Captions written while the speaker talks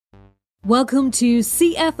Welcome to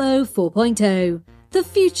CFO 4.0, the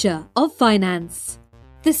future of finance.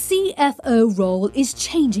 The CFO role is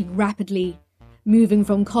changing rapidly, moving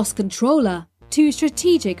from cost controller to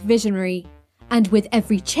strategic visionary. And with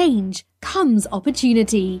every change comes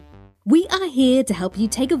opportunity. We are here to help you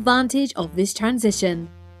take advantage of this transition,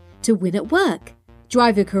 to win at work,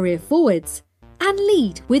 drive your career forwards, and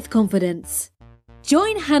lead with confidence.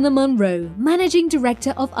 Join Hannah Monroe, Managing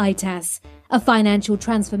Director of ITAS, a financial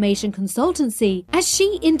transformation consultancy, as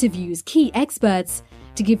she interviews key experts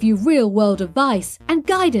to give you real-world advice and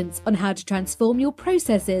guidance on how to transform your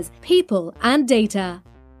processes, people, and data.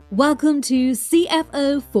 Welcome to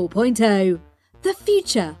CFO 4.0, the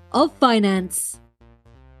future of finance.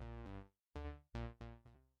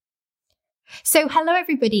 So hello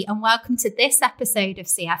everybody and welcome to this episode of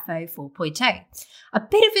CFO 4.0. A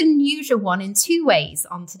bit of an unusual one in two ways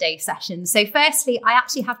on today's session. So firstly, I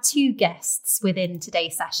actually have two guests within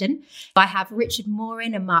today's session. I have Richard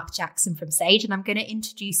Morin and Mark Jackson from Sage, and I'm going to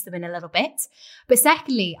introduce them in a little bit. But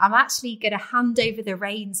secondly, I'm actually going to hand over the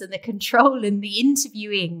reins and the control and the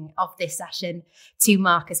interviewing of this session to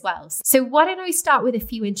Mark as well. So why don't I start with a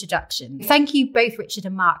few introductions? Thank you both, Richard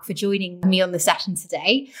and Mark, for joining me on the session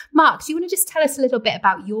today. Mark, do you want to just tell us a little bit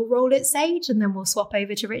about your role at Sage, and then we'll swap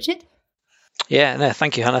over to Richard? Yeah, no,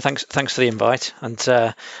 thank you, Hannah. Thanks for the invite, and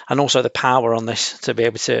also the power on this to be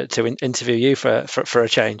able to interview you for a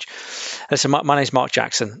change. So my name is Mark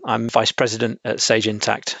Jackson. I'm Vice President at Sage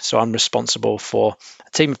Intacct. So I'm responsible for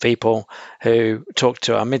a team of people who talk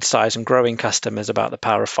to our mid-sized and growing customers about the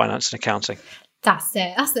power of finance and accounting. That's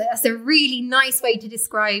a really nice way to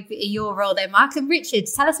describe your role there, Mark. And Richard,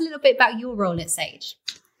 tell us a little bit about your role at Sage.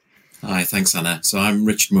 Hi, thanks, Anna. So I'm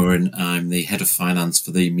Richard Morin. I'm the head of finance for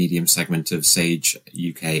the medium segment of Sage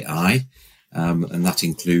UKI, and that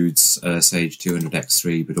includes Sage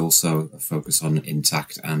 200X3, but also a focus on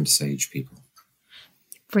Intacct and Sage People.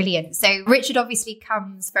 Brilliant. So Richard obviously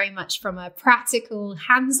comes very much from a practical,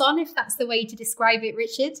 hands-on, if that's the way to describe it,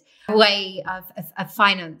 Richard, way of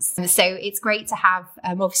finance. So it's great to have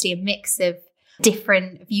obviously a mix of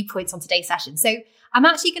different viewpoints on today's session. So I'm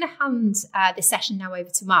actually going to hand this session now over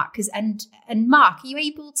to Mark. And Mark, are you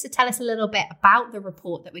able to tell us a little bit about the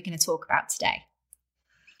report that we're going to talk about today?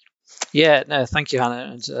 Yeah, no, thank you,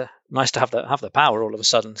 Hannah. It's nice to have the power all of a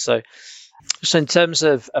sudden. So in terms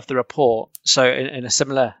of the report, so in a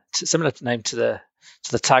similar name to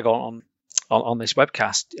the tag on this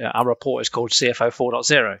webcast, our report is called CFO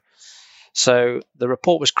 4.0. So the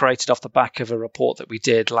report was created off the back of a report that we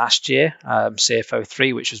did last year, CFO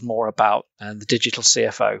 3, which was more about the digital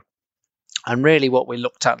CFO. And really what we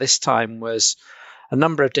looked at this time was a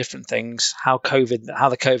number of different things, how the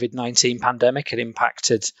COVID-19 pandemic had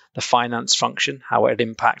impacted the finance function, how it had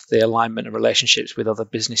impacted the alignment and relationships with other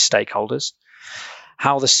business stakeholders,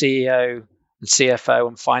 how the CEO and CFO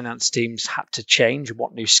and finance teams had to change, and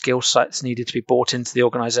what new skill sets needed to be brought into the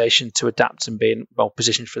organization to adapt and be well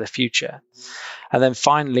positioned for the future. And then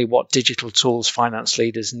finally, what digital tools finance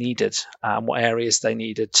leaders needed and what areas they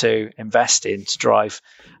needed to invest in to drive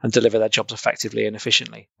and deliver their jobs effectively and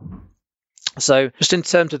efficiently. So just in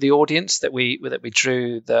terms of the audience that we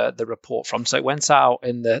drew the report from, so it went out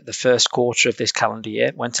in the first quarter of this calendar year.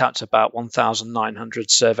 It went out to about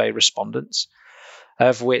 1,900 survey respondents,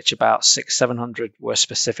 of which about 600-700 were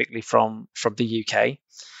specifically from the UK.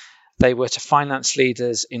 They were to finance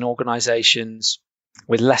leaders in organisations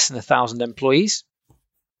with less than 1,000 employees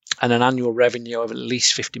and an annual revenue of at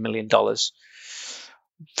least $50 million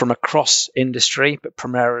from across industry, but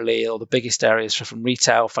primarily, or the biggest areas were from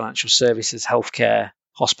retail, financial services, healthcare,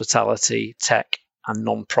 hospitality, tech, and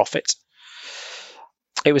non-profit.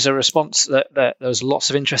 It was a response that there was lots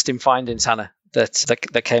of interesting findings, Hannah,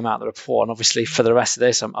 that came out of the report. And obviously for the rest of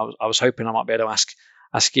this, I was hoping I might be able to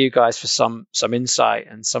ask you guys for some insight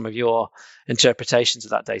and some of your interpretations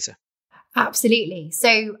of that data. Absolutely.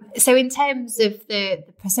 So in terms of the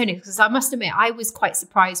personas, because I must admit, I was quite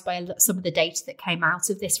surprised by some of the data that came out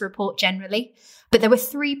of this report generally, but there were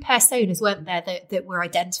 3 personas, weren't there, that were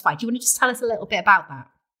identified. Do you want to just tell us a little bit about that?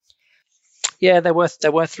 Yeah, there were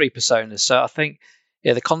 3 personas. So I think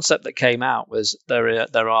the concept that came out was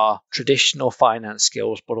there are traditional finance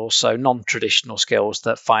skills, but also non-traditional skills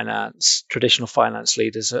that traditional finance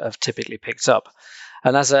leaders have typically picked up.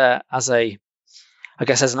 And as an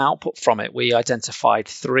output from it, we identified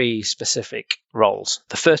 3 specific roles.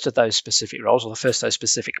 The first of those specific roles, or the first of those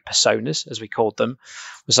specific personas, as we called them,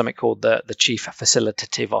 was something called the Chief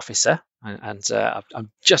Facilitative Officer. And I'm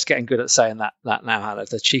just getting good at saying that now, Hannah,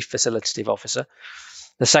 the Chief Facilitative Officer.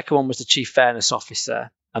 The second one was the Chief Fairness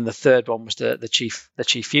Officer, and the third one was the Chief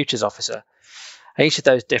Futures Officer. Each of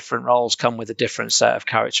those different roles come with a different set of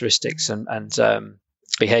characteristics and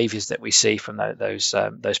behaviours that we see from those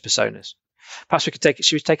personas. Perhaps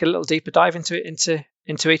should we take a little deeper dive into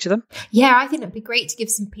each of them? Yeah, I think it'd be great to give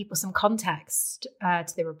some people some context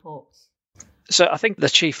to the report. So I think the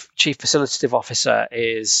chief facilitative officer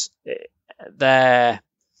they're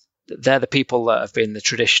the people that have been the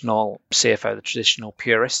traditional CFO, the traditional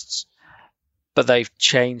purists, but they've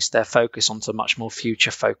changed their focus onto much more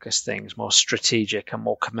future-focused things, more strategic and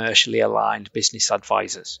more commercially aligned business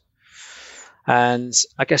advisors. And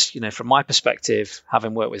I guess, from my perspective,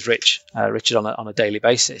 having worked with Richard on a daily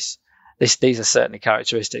basis, these are certainly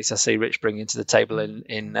characteristics I see Rich bringing to the table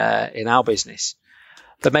in our business.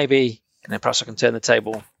 But maybe, perhaps I can turn the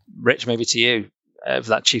table, Rich, maybe to you, of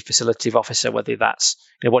that chief facilitative officer, whether that's,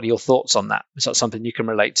 what are your thoughts on that? Is that something you can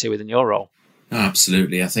relate to within your role?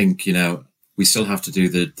 Absolutely. I think, we still have to do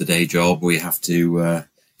the day job. We have to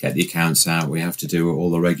get the accounts out. We have to do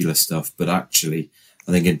all the regular stuff. But actually,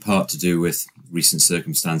 I think in part to do with recent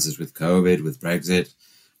circumstances with COVID, with Brexit,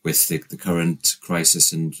 with the current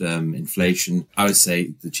crisis and inflation, I would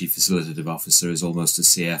say the chief facilitative officer is almost a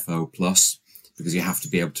CFO plus, because you have to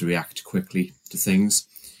be able to react quickly to things.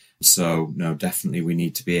 So, no, definitely we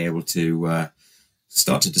need to be able to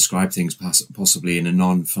start to describe things possibly in a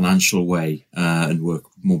non-financial way and work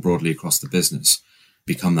more broadly across the business,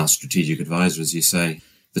 become that strategic advisor, as you say.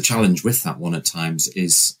 The challenge with that one at times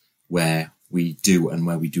is where we do and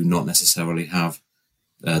where we do not necessarily have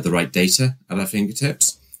the right data at our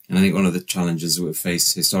fingertips. And I think one of the challenges that we've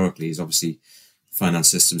faced historically is obviously finance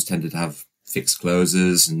systems tended to have fixed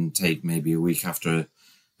closes and take maybe a week after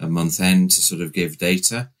a month end to sort of give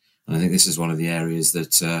data. And I think this is one of the areas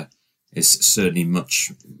that is certainly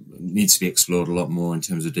needs to be explored a lot more in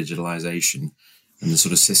terms of digitalization and the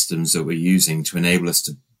sort of systems that we're using to enable us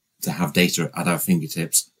to have data at our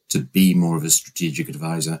fingertips, to be more of a strategic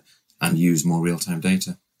advisor and use more real-time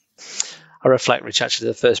data. I reflect, Rich, actually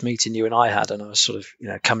the first meeting you and I had, and I was sort of,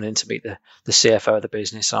 coming in to meet the CFO of the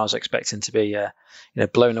business. I was expecting to be,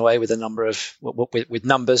 blown away with a number of with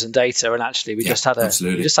numbers and data, and actually we just had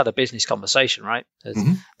a business conversation, right?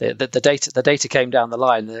 Mm-hmm. The data came down the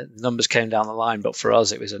line, the numbers came down the line, but for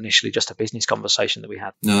us it was initially just a business conversation that we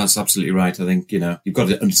had. No, that's absolutely right. I think you've got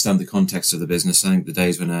to understand the context of the business. I think the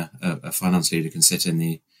days when a finance leader can sit in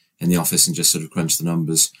the office and just sort of crunch the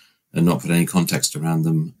numbers and not put any context around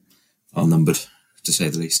them are numbered, to say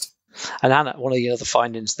the least. And Hannah, one of the other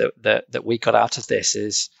findings that we got out of this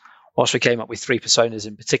is, whilst we came up with three personas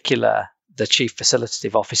in particular, the chief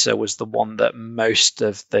facilitative officer was the one that most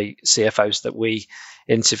of the CFOs that we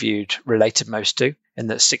interviewed related most to, in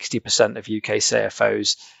that 60% of UK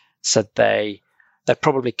CFOs said they're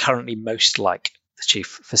probably currently most like the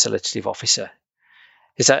chief facilitative officer.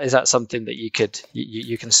 Is that something that you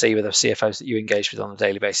can see with the CFOs that you engage with on a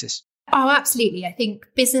daily basis? Oh, absolutely. I think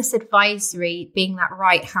business advisory, being that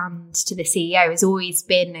right hand to the CEO, has always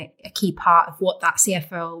been a key part of what that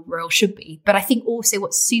CFO role should be. But I think also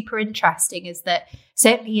what's super interesting is that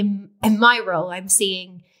certainly in my role, I'm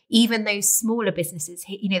seeing even those smaller businesses,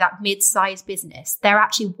 that mid-sized business, they're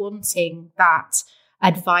actually wanting that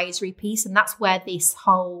advisory piece. And that's where this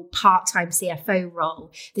whole part-time CFO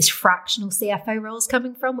role, this fractional CFO role is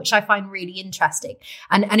coming from, which I find really interesting.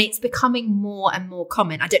 And it's becoming more and more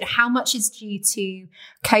common. I don't know how much is due to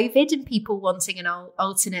COVID and people wanting an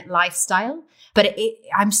alternate lifestyle, but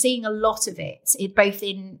I'm seeing a lot of it both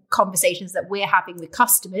in conversations that we're having with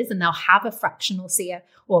customers, and they'll have a fractional CEO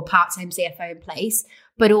or part-time CFO in place,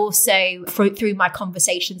 but also through my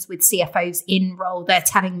conversations with CFOs in role, they're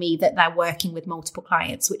telling me that they're working with multiple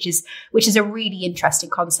clients, which is a really interesting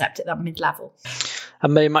concept at that mid-level.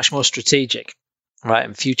 And maybe much more strategic, right,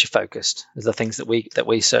 and future-focused are the things that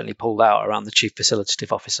we certainly pulled out around the chief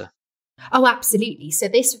facilitative officer. Oh, absolutely. So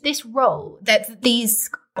this role, that these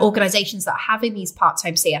organizations that are having these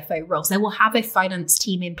part-time CFO roles, they will have a finance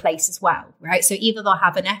team in place as well, right? So either they'll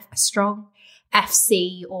have a strong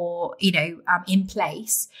FC or, in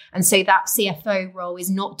place. And so that CFO role is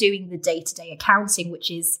not doing the day-to-day accounting, which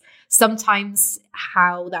is sometimes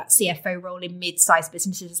how that CFO role in mid-sized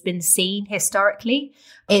businesses has been seen historically.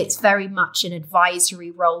 It's very much an advisory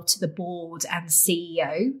role to the board and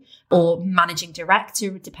CEO or managing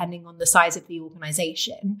director, depending on the size of the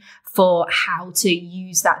organization, for how to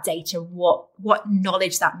use that data, what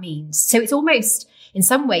knowledge that means. So it's almost, in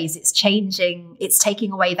some ways, it's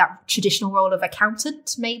taking away that traditional role of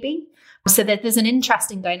accountant, maybe. So there's an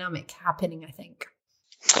interesting dynamic happening, I think.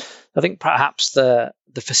 I think perhaps the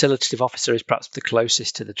facilitative officer is perhaps the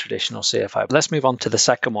closest to the traditional CFO. But let's move on to the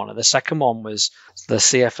second one. And the second one was the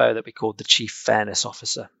CFO that we called the Chief Fairness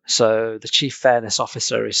Officer. So the Chief Fairness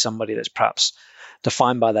Officer is somebody that's perhaps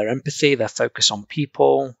defined by their empathy, their focus on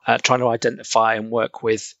people, trying to identify and work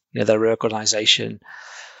with their organisation,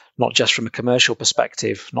 not just from a commercial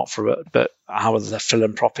perspective, but how are the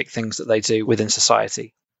philanthropic things that they do within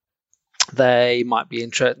society. They might be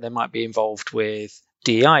involved with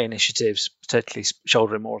DEI initiatives, particularly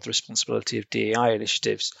shouldering more of the responsibility of DEI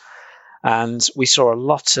initiatives. And we saw a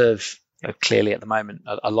lot of, clearly at the moment,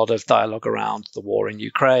 a lot of dialogue around the war in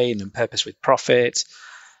Ukraine and purpose with profit.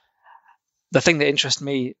 The thing that interests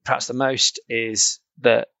me perhaps the most is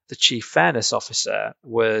that the Chief Fairness Officer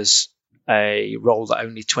was a role that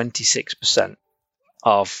only 26%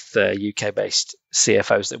 of the UK-based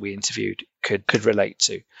CFOs that we interviewed could relate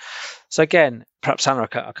to. So again, perhaps Hannah,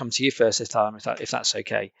 I'll come to you first this time, if that's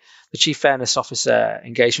okay. The Chief Fairness Officer,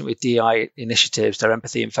 engagement with DI initiatives, their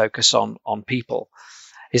empathy and focus on people.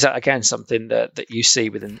 Is that again something that you see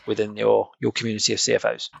within your community of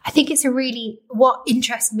CFOs? I think it's what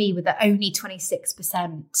interests me with that only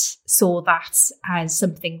 26% saw that as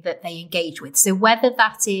something that they engage with. So whether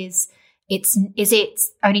that is it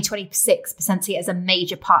only 26% see it as a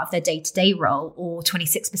major part of their day-to-day role, or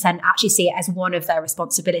 26% actually see it as one of their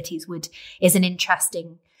responsibilities is an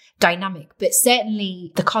interesting dynamic. But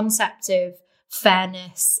certainly the concept of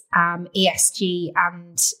fairness, ESG,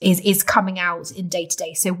 and is coming out in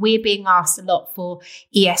day-to-day. So we're being asked a lot for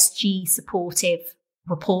ESG supportive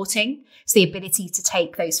reporting. So the ability to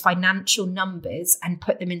take those financial numbers and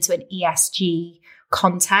put them into an ESG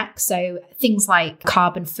context. So things like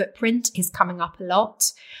carbon footprint is coming up a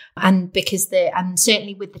lot. And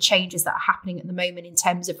certainly with the changes that are happening at the moment in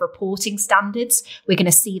terms of reporting standards, we're going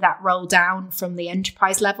to see that roll down from the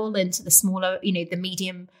enterprise level into the smaller, the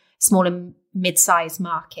medium, small and mid-sized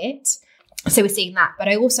market. So we're seeing that. But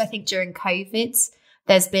I also think during COVID,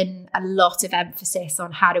 there's been a lot of emphasis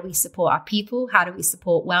on how do we support our people? How do we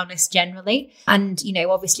support wellness generally? And,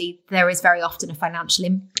 obviously there is very often a financial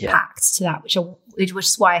impact to that, which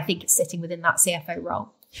is why I think it's sitting within that CFO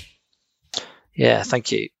role. Yeah,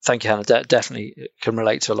 thank you. Thank you, Hannah. Definitely can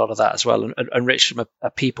relate to a lot of that as well. And Rich, from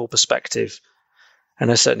a people perspective,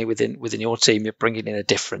 and certainly within your team, you're bringing in a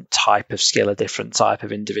different type of skill, a different type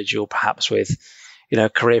of individual, perhaps with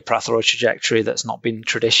career path or a trajectory that's not been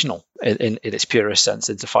traditional in its purest sense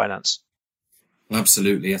into finance.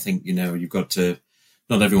 Absolutely. I think, you've got to,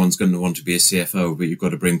 not everyone's going to want to be a CFO, but you've got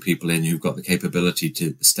to bring people in who've got the capability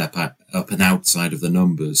to step up and outside of the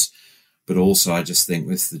numbers. But also, I just think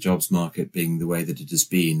with the jobs market being the way that it has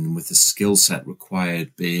been, with the skill set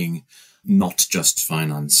required being not just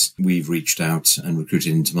finance, we've reached out and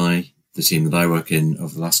recruited into the team that I work in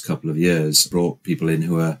over the last couple of years, brought people in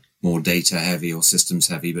who are more data heavy or systems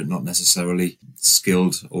heavy, but not necessarily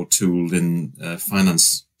skilled or tooled in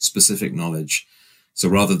finance specific knowledge. So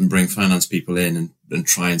rather than bring finance people in and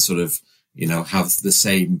try and sort of, have the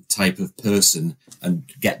same type of person and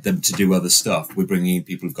get them to do other stuff, we're bringing in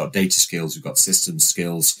people who've got data skills, who've got systems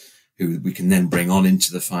skills, who we can then bring on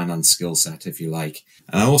into the finance skill set, if you like.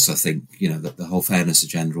 And I also think, that the whole fairness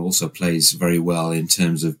agenda also plays very well in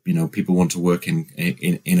terms of, people want to work in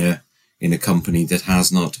a company that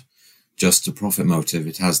has not just a profit motive.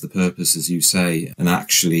 It has the purpose, as you say. And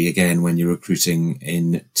actually, again, when you're recruiting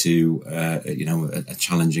into, a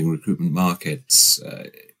challenging recruitment market,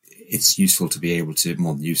 it's useful to be able to,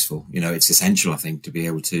 more than useful, it's essential, I think, to be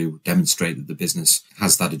able to demonstrate that the business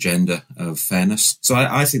has that agenda of fairness. So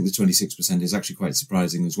I think the 26% is actually quite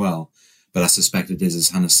surprising as well. But I suspect it is, as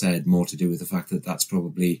Hannah said, more to do with the fact that that's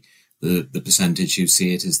probably the percentage who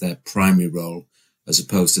see it as their primary role, as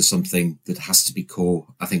opposed to something that has to be core,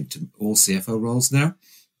 I think, to all CFO roles now.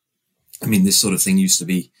 I mean, this sort of thing used to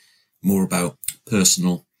be more about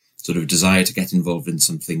personal sort of desire to get involved in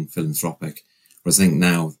something philanthropic. Whereas I think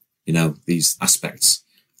now, these aspects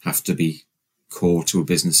have to be core to a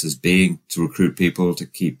business's being, to recruit people, to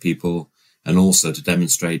keep people, and also to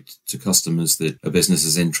demonstrate to customers that a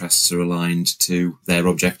business's interests are aligned to their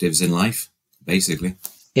objectives in life, basically.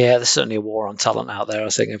 Yeah, there's certainly a war on talent out there. I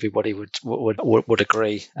think everybody would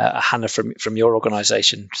agree. Hannah, from your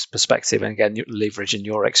organisation's perspective, and again, leveraging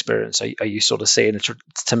your experience, are you sort of seeing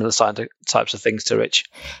similar types of things to Rich?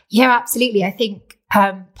 Yeah, absolutely. I think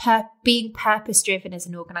being purpose-driven as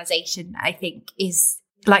an organisation, I think is,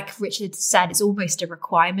 like Richard said, it's almost a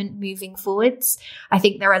requirement moving forwards. I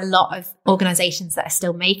think there are a lot of organisations that are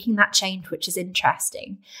still making that change, which is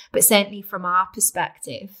interesting. But certainly from our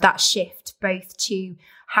perspective, that shift both to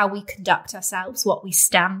how we conduct ourselves, what we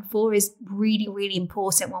stand for is really, really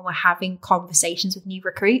important when we're having conversations with new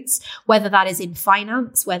recruits, whether that is in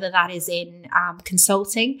finance, whether that is in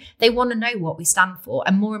consulting. They want to know what we stand for.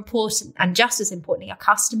 And more important, and just as importantly, our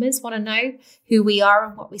customers want to know who we are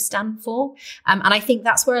and what we stand for. And I think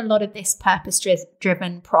that's where a lot of this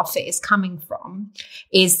purpose-driven profit is coming from,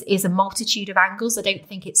 is a multitude of angles. I don't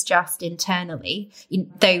think it's just internally,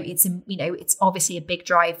 though it's obviously a big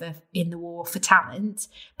driver in the war for talent.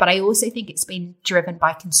 But I also think it's been driven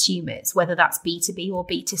by consumers, whether that's B2B or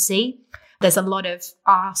B2C. There's a lot of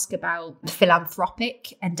ask about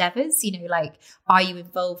philanthropic endeavors, like, are you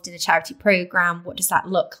involved in a charity program? What does that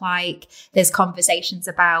look like? There's conversations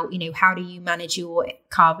about, how do you manage your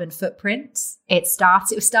carbon footprint? We're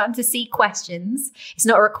starting to see questions. It's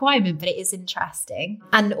not a requirement, but it is interesting.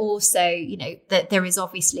 And also, that there is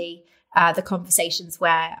obviously the conversations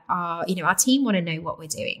where our team want to know what we're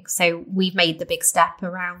doing. So we've made the big step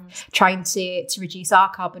around trying to reduce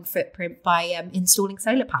our carbon footprint by installing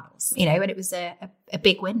solar panels, and it was a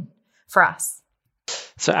big win for us.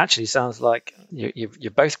 So it actually sounds like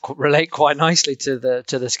you both relate quite nicely to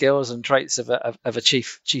the skills and traits of a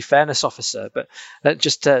chief fairness officer. But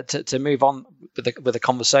just to move on with the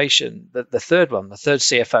conversation, the third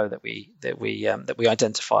CFO that we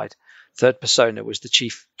identified. Third persona was the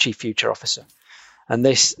chief future officer, and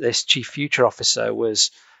this chief future officer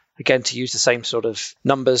was, again, to use the same sort of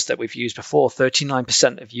numbers that we've used before.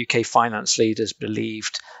 39% of UK finance leaders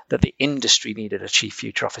believed that the industry needed a chief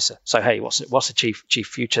future officer. So hey, what's a chief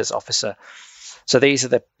futures officer? So these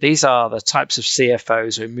are the types of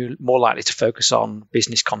CFOs who are more likely to focus on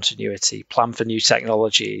business continuity, plan for new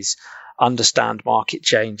technologies, understand market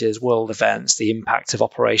changes, world events, the impact of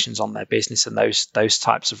operations on their business, and those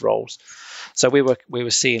types of roles. So we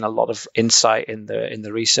were seeing a lot of insight in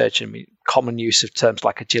the research and common use of terms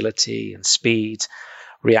like agility and speed,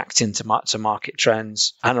 reacting to market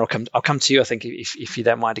trends. And I'll come to you, I think, if you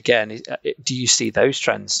don't mind again. Do you see those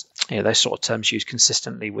trends, those sort of terms used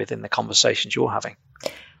consistently within the conversations you're having?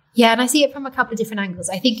 Yeah, and I see it from a couple of different angles.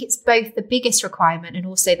 I think it's both the biggest requirement and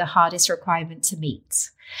also the hardest requirement to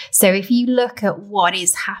meet. So if you look at what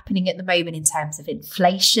is happening at the moment in terms of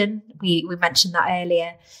inflation, we mentioned that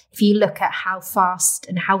earlier. If you look at how fast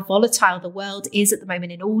and how volatile the world is at the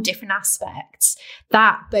moment in all different aspects,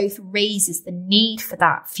 that both raises the need for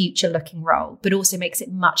that future-looking role, but also makes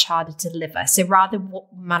it much harder to deliver. So rather than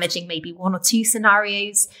managing maybe one or two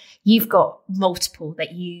scenarios, you've got multiple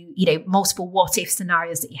multiple what-if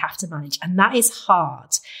scenarios that you have to manage. And that is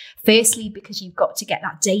hard. Firstly, because you've got to get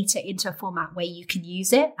that data into a format where you can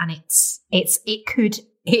use it and it's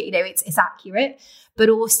accurate, but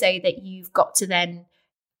also that you've got to then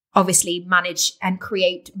obviously manage and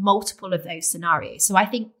create multiple of those scenarios. So I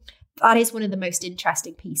think that is one of the most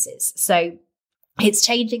interesting pieces. So it's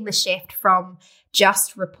changing the shift from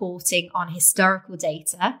just reporting on historical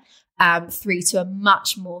data through to a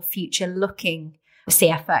much more future-looking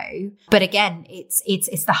CFO. But again, it's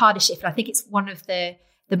the hardest shift. I think it's one of the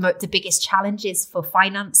biggest challenges for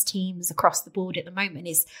finance teams across the board at the moment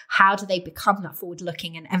is how do they become that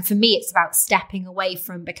forward-looking? And for me, it's about stepping away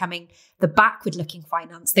from becoming the backward-looking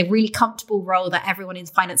finance, the really comfortable role that everyone in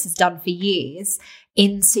finance has done for years,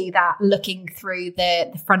 into that looking through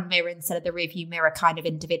the front mirror instead of the rearview mirror kind of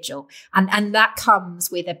individual. And that comes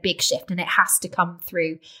with a big shift, and it has to come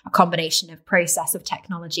through a combination of process, of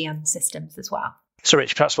technology and systems as well. So,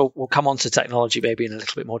 Rich, perhaps we'll come on to technology maybe in a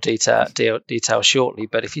little bit more detail shortly.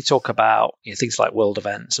 But if you talk about things like world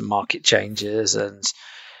events and market changes, and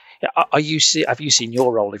have you seen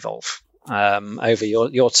your role evolve over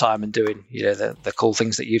your time and doing the cool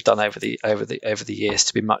things that you've done over the years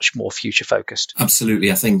to be much more future focused?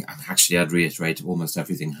 Absolutely. I think actually I'd reiterate almost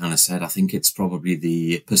everything Hannah said. I think it's probably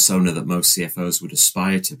the persona that most CFOs would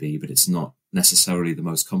aspire to be, but it's not necessarily the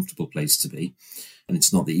most comfortable place to be. And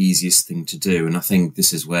it's not the easiest thing to do. And I think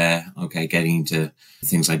this is where, getting into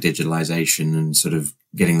things like digitalization and sort of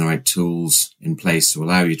getting the right tools in place to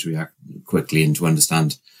allow you to react quickly and to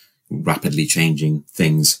understand rapidly changing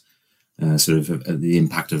things, the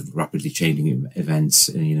impact of rapidly changing events,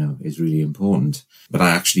 is really important. But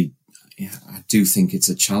I do think it's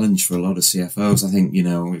a challenge for a lot of CFOs. I think,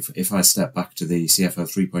 if I step back to the CFO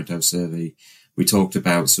 3.0 survey, we talked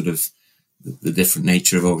about sort of the different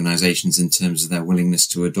nature of organizations in terms of their willingness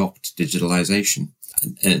to adopt digitalization.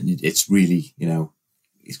 And it's really,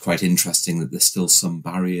 it's quite interesting that there's still some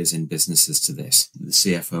barriers in businesses to this. The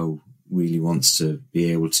CFO really wants to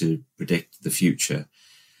be able to predict the future.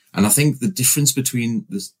 And I think the difference between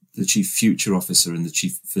the chief future officer and the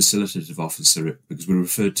chief facilitative officer, because we're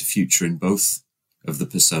referred to future in both of the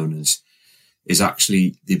personas, is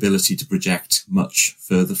actually the ability to project much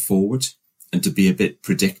further forward and to be a bit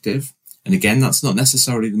predictive. And again, that's not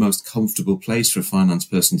necessarily the most comfortable place for a finance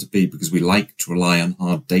person to be, because we like to rely on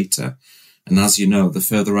hard data. And as you know, the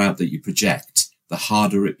further out that you project, the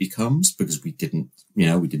harder it becomes, because we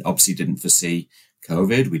obviously didn't foresee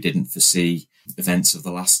COVID. We didn't foresee events of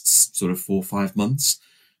the last sort of 4 or 5 months.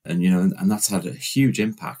 And that's had a huge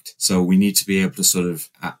impact. So we need to be able to sort of,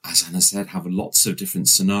 as Anna said, have lots of different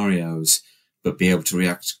scenarios, but be able to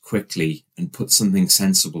react quickly and put something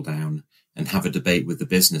sensible down and have a debate with the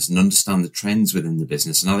business and understand the trends within the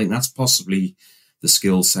business. And I think that's possibly the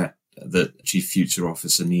skill set that a Chief Future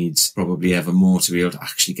Officer needs probably ever more, to be able to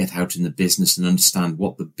actually get out in the business and understand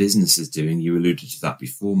what the business is doing. You alluded to that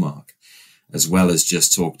before, Mark, as well as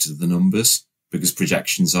just talk to the numbers, because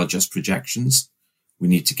projections are just projections. We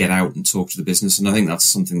need to get out and talk to the business. And I think that's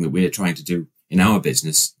something that we're trying to do in our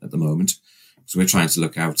business at the moment. So we're trying to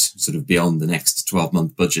look out sort of beyond the next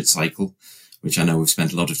 12-month budget cycle, which I know we've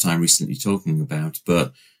spent a lot of time recently talking about.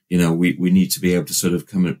 But, we need to be able to sort of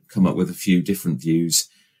come up with a few different views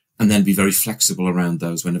and then be very flexible around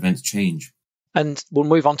those when events change. And we'll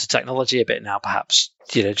move on to technology a bit now, perhaps.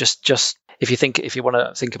 Just if you want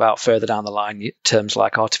to think about further down the line, terms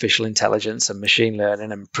like artificial intelligence and machine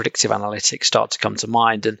learning and predictive analytics start to come to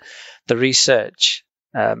mind. And the research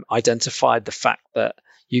identified the fact that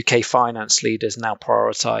UK finance leaders now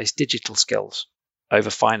prioritise digital skills over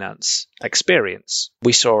finance experience.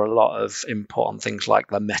 We saw a lot of input on things like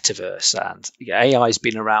the metaverse, and AI has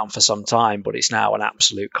been around for some time, but it's now an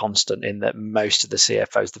absolute constant in that most of the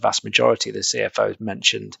CFOs, the vast majority of the CFOs,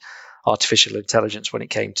 mentioned artificial intelligence when it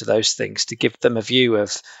came to those things, to give them a view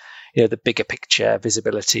of the bigger picture,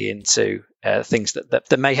 visibility into things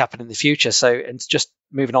that may happen in the future. So, and just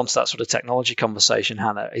moving on to that sort of technology conversation,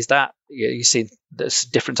 Hannah, is that you've seen there's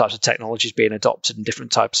different types of technologies being adopted and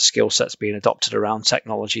different types of skill sets being adopted around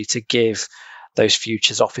technology to give those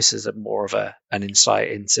futures officers more of an insight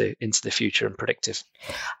into the future and predictive?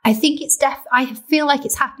 I think I feel like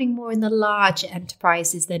it's happening more in the larger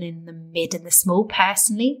enterprises than in the mid and the small,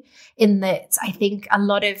 personally, in that I think a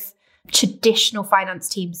lot of traditional finance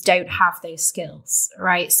teams don't have those skills,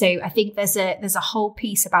 right? So I think there's a whole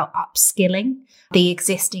piece about upskilling the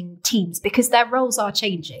existing teams, because their roles are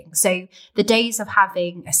changing. So the days of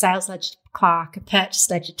having a sales ledger clerk, a purchase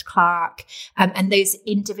ledger clerk, and those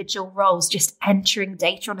individual roles just entering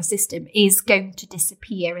data on a system is going to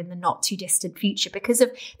disappear in the not too distant future because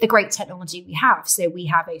of the great technology we have. So we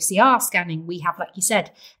have OCR scanning, we have, like you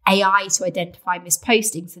said, AI to identify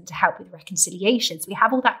mispostings and to help with reconciliations. We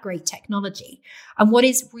have all that great technology. And what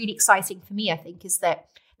is really exciting for me, I think, is that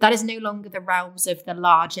is no longer the realms of the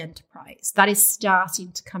large enterprise. That is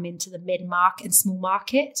starting to come into the mid-market and small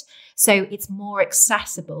market. So it's more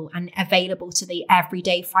accessible and available to the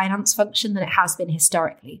everyday finance function than it has been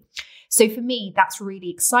historically. So for me, that's really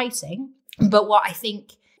exciting. But what I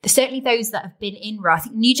think, certainly those that have been in RA, I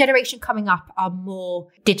think new generation coming up are more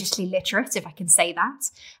digitally literate, if I can say that.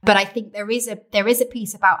 But I think there is a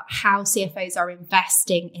piece about how CFOs are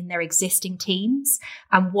investing in their existing teams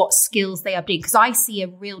and what skills they are doing. Because I see a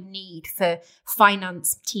real need for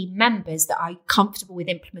finance team members that are comfortable with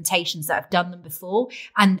implementations that have done them before.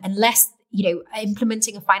 And unless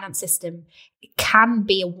implementing a finance system can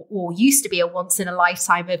be or used to be a once in a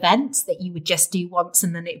lifetime event that you would just do once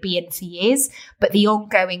and then it'd be in for years. But the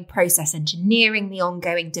ongoing process engineering, the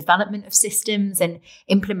ongoing development of systems and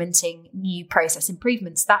implementing new process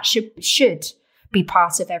improvements, that should be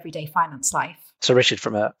part of everyday finance life. So Richard,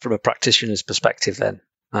 from a practitioner's perspective then,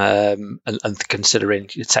 and considering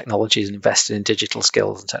technologies and investing in digital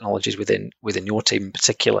skills and technologies within your team in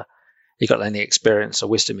particular, you got any experience or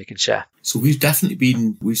wisdom you can share? So we've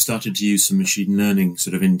started to use some machine learning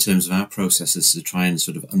sort of in terms of our processes to try and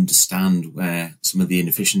sort of understand where some of the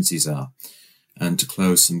inefficiencies are and to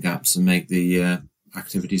close some gaps and make the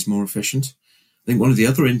activities more efficient. I think one of the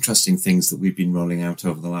other interesting things that we've been rolling out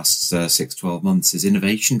over the last 6-12 months is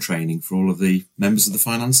innovation training for all of the members of the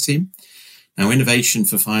finance team. Now, innovation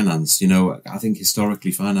for finance, I think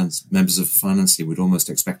historically members of the finance team would almost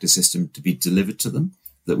expect a system to be delivered to them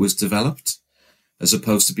that was developed as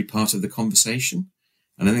opposed to be part of the conversation.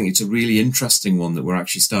 And I think it's a really interesting one that we're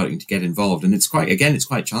actually starting to get involved. And it's quite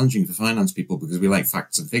challenging for finance people because we like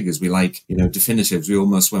facts and figures. We like, definitives.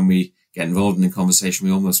 When we get involved in a conversation,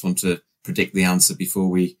 we almost want to predict the answer before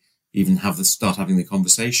we even start having the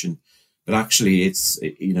conversation. But actually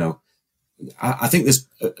I think there's,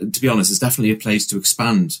 to be honest, there's definitely a place to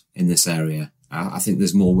expand in this area. I think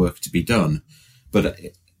there's more work to be done, but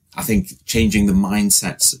I think changing the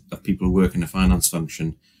mindsets of people who work in a finance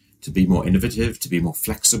function to be more innovative, to be more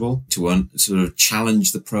flexible, to sort of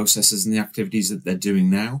challenge the processes and the activities that they're doing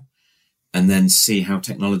now, and then see how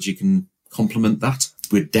technology can complement that.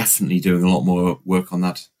 We're definitely doing a lot more work on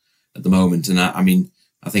that at the moment. And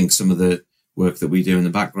I think some of the work that we do in the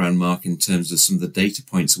background, Mark, in terms of some of the data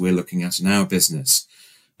points we're looking at in our business,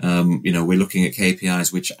 we're looking at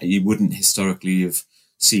KPIs which you wouldn't historically have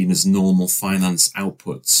seen as normal finance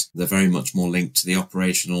outputs. They're very much more linked to the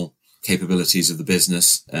operational capabilities of the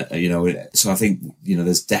business. So I think,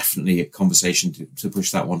 there's definitely a conversation to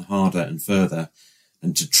push that one harder and further,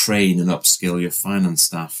 and to train and upskill your finance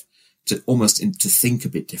staff to to think a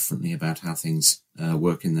bit differently about how things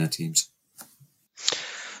work in their teams.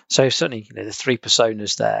 So certainly, the three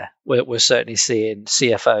personas there, we're certainly seeing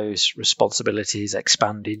CFOs' responsibilities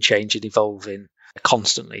expanding, changing, evolving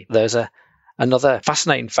constantly. There's another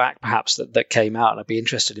fascinating fact, perhaps, that came out, and I'd be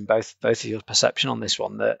interested in both of your perception on this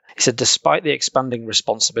one. That it said, despite the expanding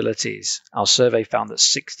responsibilities, our survey found that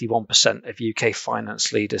 61% of UK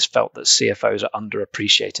finance leaders felt that CFOs are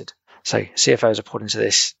underappreciated. So CFOs are put into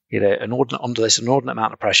this, an inordinate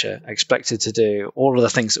amount of pressure, expected to do all of the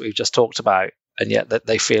things that we've just talked about, and yet that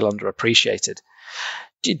they feel underappreciated.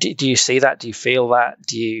 Do you see that? Do you feel that?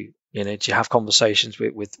 Do you have conversations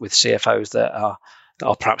with CFOs that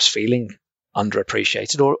are perhaps feeling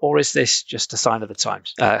underappreciated, or is this just a sign of the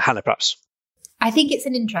times? Hannah, perhaps. I think it's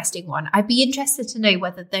an interesting one. I'd be interested to know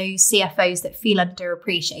whether those CFOs that feel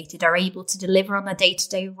underappreciated are able to deliver on their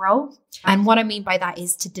day-to-day role. And what I mean by that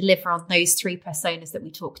is to deliver on those three personas that we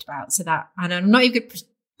talked about. So that, and I'm not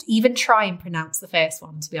even try and pronounce the first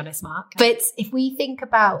one, to be honest, Mark. But if I think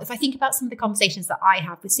about some of the conversations that I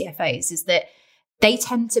have with CFOs, is that they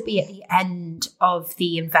tend to be at the end of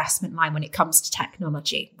the investment line when it comes to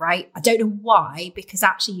technology, right? I don't know why, because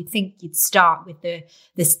actually you'd think you'd start with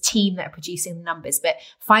this team that are producing the numbers, but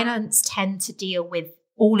finance tend to deal with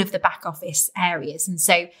all of the back office areas. And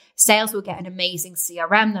so sales will get an amazing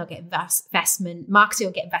CRM, they'll get investment, marketing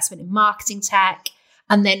will get investment in marketing tech,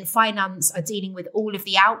 and then finance are dealing with all of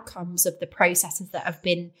the outcomes of the processes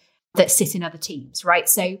that sit in other teams, right?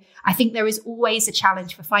 So I think there is always a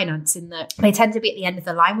challenge for finance in that they tend to be at the end of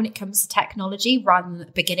the line when it comes to technology rather than at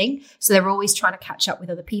the beginning. So they're always trying to catch up with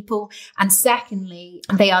other people. And secondly,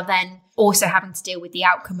 they are then also having to deal with the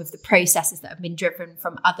outcome of the processes that have been driven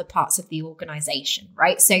from other parts of the organization,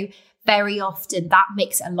 right? So very often that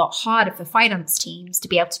makes it a lot harder for finance teams to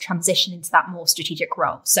be able to transition into that more strategic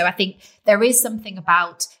role. So I think there is something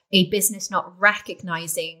about a business not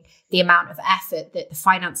recognizing the amount of effort that the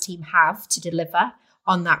finance team have to deliver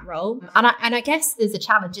on that role. And I guess there's a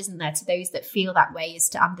challenge, isn't there, to those that feel that way, is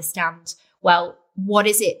to understand, well, what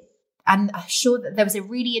is it? And I'm sure that there was a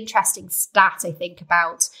really interesting stat, I think,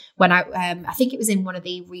 about when I think it was in one of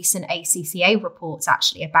the recent ACCA reports,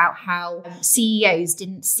 actually, about how CEOs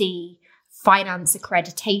didn't see finance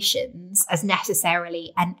accreditations as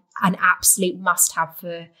necessarily an absolute must-have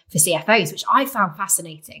for CFOs, which I found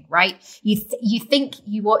fascinating, right? You think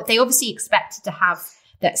they obviously expected to have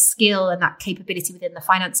that skill and that capability within the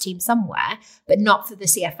finance team somewhere, but not for the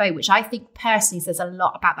CFO, which I think personally says a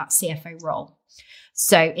lot about that CFO role.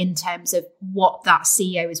 So in terms of what that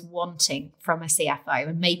CEO is wanting from a CFO,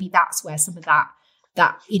 and maybe that's where some of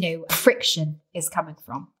that friction is coming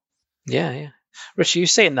from. Yeah. Rich, are you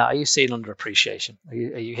seeing that? Are you seeing underappreciation? Are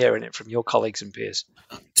you hearing it from your colleagues and peers?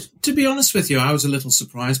 To be honest with you, I was a little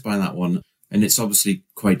surprised by that one. And it's obviously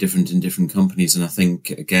quite different in different companies. And I think,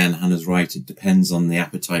 again, Hannah's right. It depends on the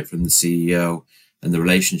appetite from the CEO and the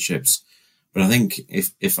relationships. But I think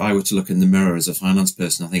if I were to look in the mirror as a finance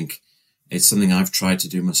person, I think it's something I've tried to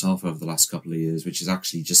do myself over the last couple of years, which is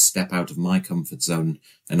actually just step out of my comfort zone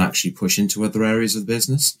and actually push into other areas of the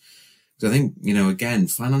business. So I think, again,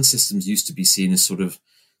 finance systems used to be seen as sort of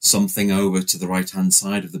something over to the right-hand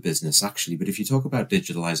side of the business, actually. But if you talk about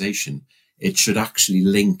digitalization, it should actually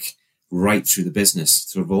link right through the business,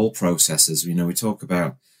 sort of all processes. We talk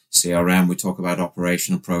about CRM, we talk about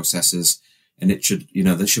operational processes, and it should,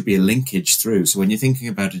 there should be a linkage through. So when you're thinking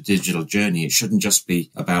about a digital journey, it shouldn't just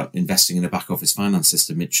be about investing in a back office finance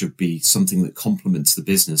system. It should be something that complements the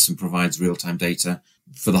business and provides real-time data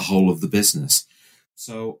for the whole of the business.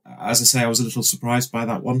 So, as I say, I was a little surprised by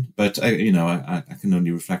that one, but I can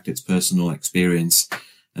only reflect its personal experience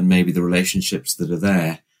and maybe the relationships that are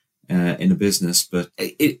there in a business. But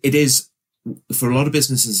it is, for a lot of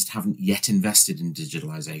businesses that haven't yet invested in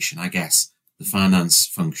digitalization, I guess the finance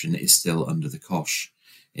function is still under the cosh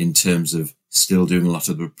in terms of still doing a lot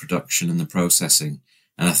of the production and the processing.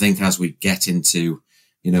 And I think as we get into,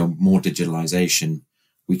 more digitalization,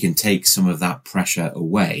 we can take some of that pressure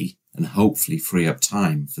away and hopefully free up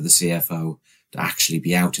time for the CFO to actually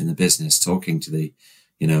be out in the business talking to the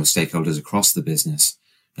stakeholders across the business,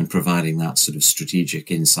 and providing that sort of strategic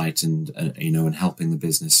insight and helping the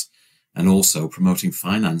business, and also promoting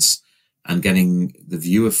finance and getting the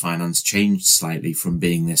view of finance changed slightly from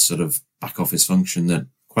being this sort of back office function that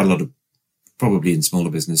quite a lot of, probably in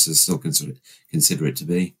smaller businesses, still consider it to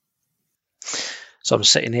be. So I'm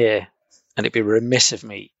sitting here, and it'd be remiss of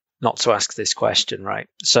me not to ask this question, right?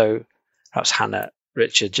 So perhaps Hannah,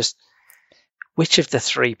 Richard, just which of the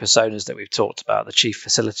three personas that we've talked about, the Chief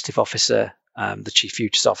Facilitative Officer, the Chief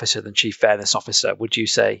Futures Officer, and the Chief Fairness Officer, would you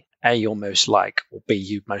say A, you're most like, or B,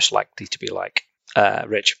 you most likely to be like?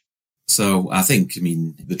 Rich? So I think,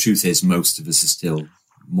 the truth is most of us are still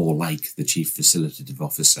more like the Chief Facilitative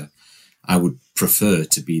Officer. I would prefer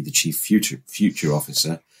to be the Chief Future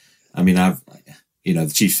Officer.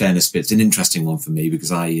 The Chief Fairness bit's an interesting one for me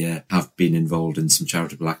because I have been involved in some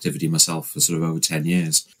charitable activity myself for sort of over 10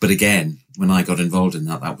 years. But again, when I got involved in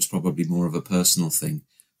that was probably more of a personal thing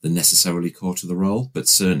than necessarily core to the role. But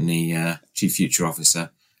certainly Chief Future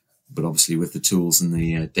Officer, but obviously with the tools and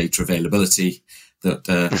the data availability that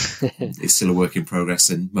is still a work in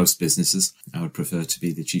progress in most businesses, I would prefer to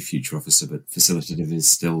be the Chief Future Officer, but facilitative is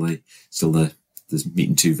still the meat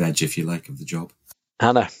and two veg, if you like, of the job.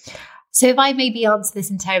 Hannah? So if I maybe answer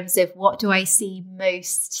this in terms of what do I see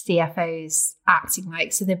most CFOs acting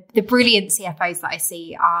like? So the brilliant CFOs that I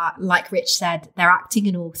see are, like Rich said, they're acting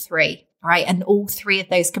in all three, right? And all three of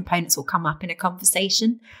those components will come up in a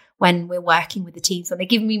conversation when we're working with the teams. When they're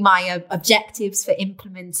giving me my objectives for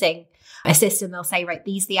implementing a system, they'll say, right,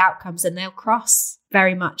 these are the outcomes, and they'll cross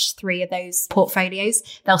very much three of those portfolios.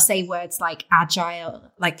 They'll say words like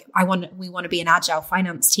agile, like we want to be an agile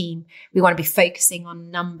finance team. We want to be focusing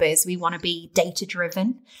on numbers. We want to be data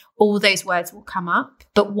driven. All those words will come up.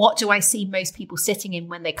 But what do I see most people sitting in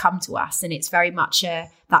when they come to us? And it's very much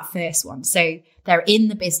that first one. So they're in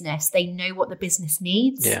the business. They know what the business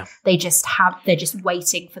needs. Yeah. They're just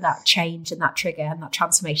waiting for that change and that trigger and that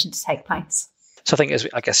transformation to take place. So I think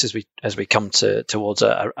as we come towards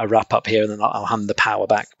a wrap up here, and then I'll hand the power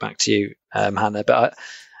back to you, Hannah. But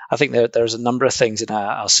I think there's a number of things in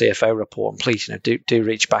our CFO report, and please do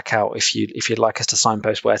reach back out if you'd like us to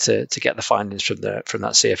signpost where to get the findings from that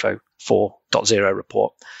CFO 4.0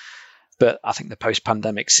 report. But I think the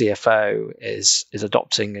post-pandemic CFO is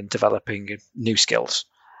adopting and developing new skills,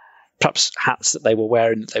 perhaps hats that they were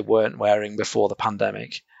wearing that they weren't wearing before the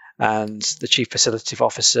pandemic. And the Chief Facilitative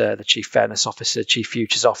Officer, the Chief Fairness Officer, Chief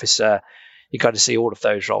Futures Officer, you've got to see all of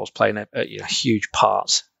those roles playing a huge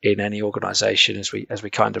part in any organisation as we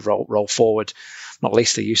kind of roll forward, not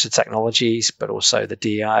least the use of technologies, but also the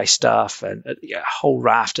DEI stuff and a whole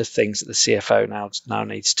raft of things that the CFO now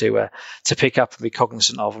needs to pick up and be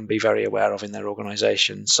cognizant of and be very aware of in their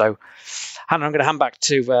organisation. So, Hannah, I'm going to hand back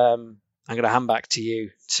to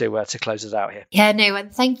you to close us out here. Yeah, no,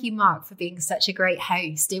 and thank you, Mark, for being such a great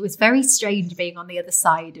host. It was very strange being on the other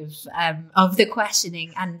side of the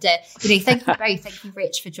questioning, and thank you both. Thank you,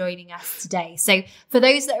 Rich, for joining us today. So, for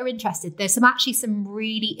those that are interested, there's some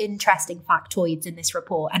really interesting factoids in this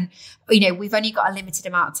report, and we've only got a limited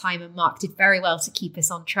amount of time, and Mark did very well to keep us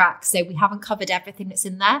on track. So we haven't covered everything that's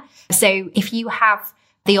in there. So if you have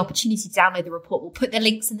the opportunity to download the report, we'll put the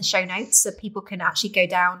links in the show notes so people can actually go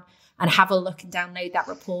down and have a look and download that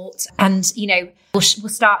report. And, we're going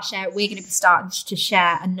to be starting to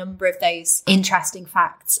share a number of those interesting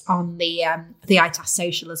facts on the ITAS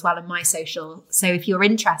social as well, and my social. So if you're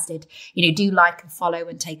interested, do like and follow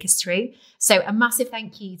and take us through. So a massive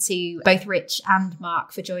thank you to both Rich and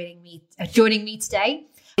Mark for joining me today.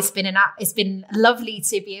 It's been lovely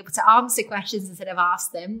to be able to answer questions instead of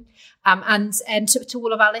ask them. And to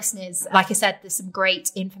all of our listeners, like I said, there's some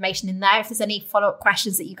great information in there. If there's any follow-up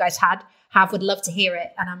questions that you guys would love to hear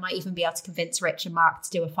it. And I might even be able to convince Rich and Mark to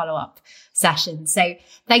do a follow-up session. So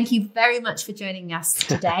thank you very much for joining us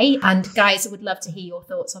today. And guys, I would love to hear your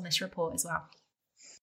thoughts on this report as well.